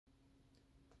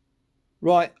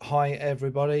Right, hi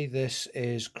everybody, this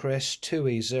is Chris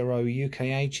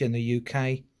 2E0UKH in the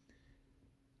UK.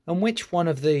 And which one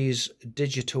of these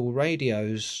digital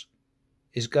radios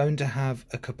is going to have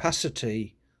a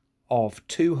capacity of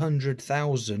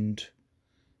 200,000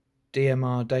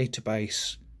 DMR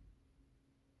database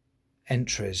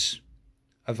entries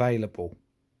available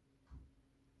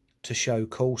to show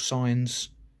call signs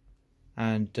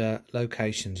and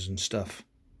locations and stuff?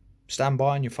 Stand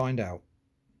by and you'll find out.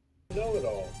 Know it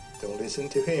all. Don't listen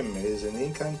to him. He's an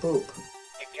incomplete.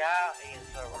 The guy is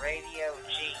a radio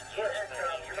genius, but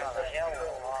he's got a hell of a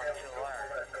lot to learn.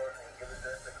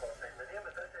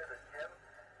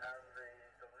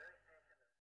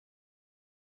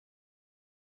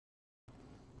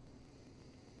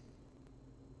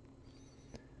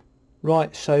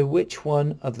 Right, so which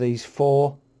one of these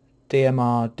four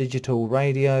DMR digital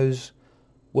radios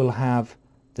will have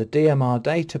the DMR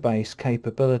database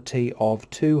capability of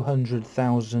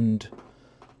 200,000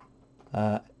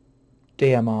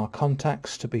 DMR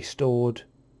contacts to be stored?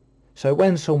 So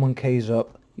when someone keys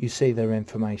up, you see their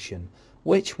information.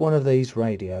 Which one of these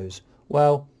radios?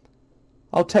 Well,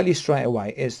 I'll tell you straight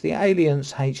away, it's the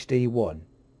Alliance HD1.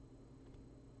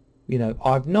 You know,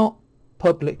 I've not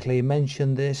publicly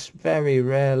mentioned this, very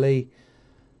rarely,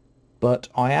 but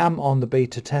I am on the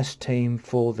beta test team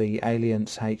for the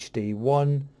Alliance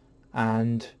HD1,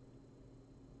 and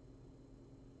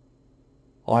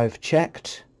I've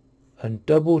checked and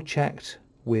double checked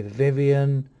with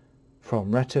Vivian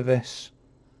from Retivis,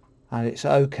 and it's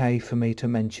okay for me to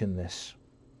mention this.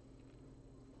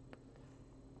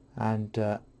 And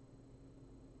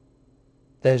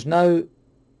there's no,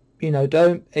 you know,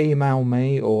 don't email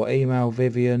me or email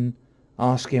Vivian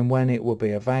asking when it will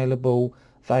be available.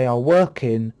 They are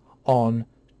working on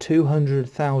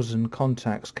 200,000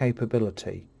 contacts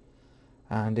capability,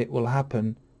 and it will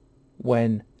happen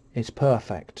when it's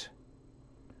perfect.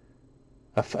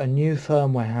 A new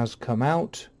firmware has come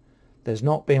out. There's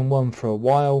not been one for a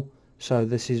while, so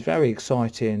this is very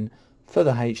exciting for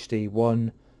the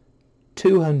HD1.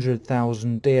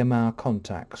 200,000 DMR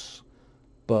contacts,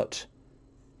 but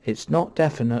it's not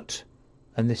definite,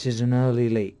 and this is an early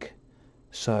leak,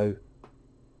 so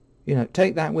you know,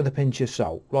 take that with a pinch of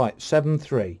salt. Right,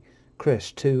 7-3,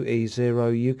 Chris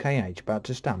 2E0UKH, about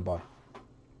to stand by.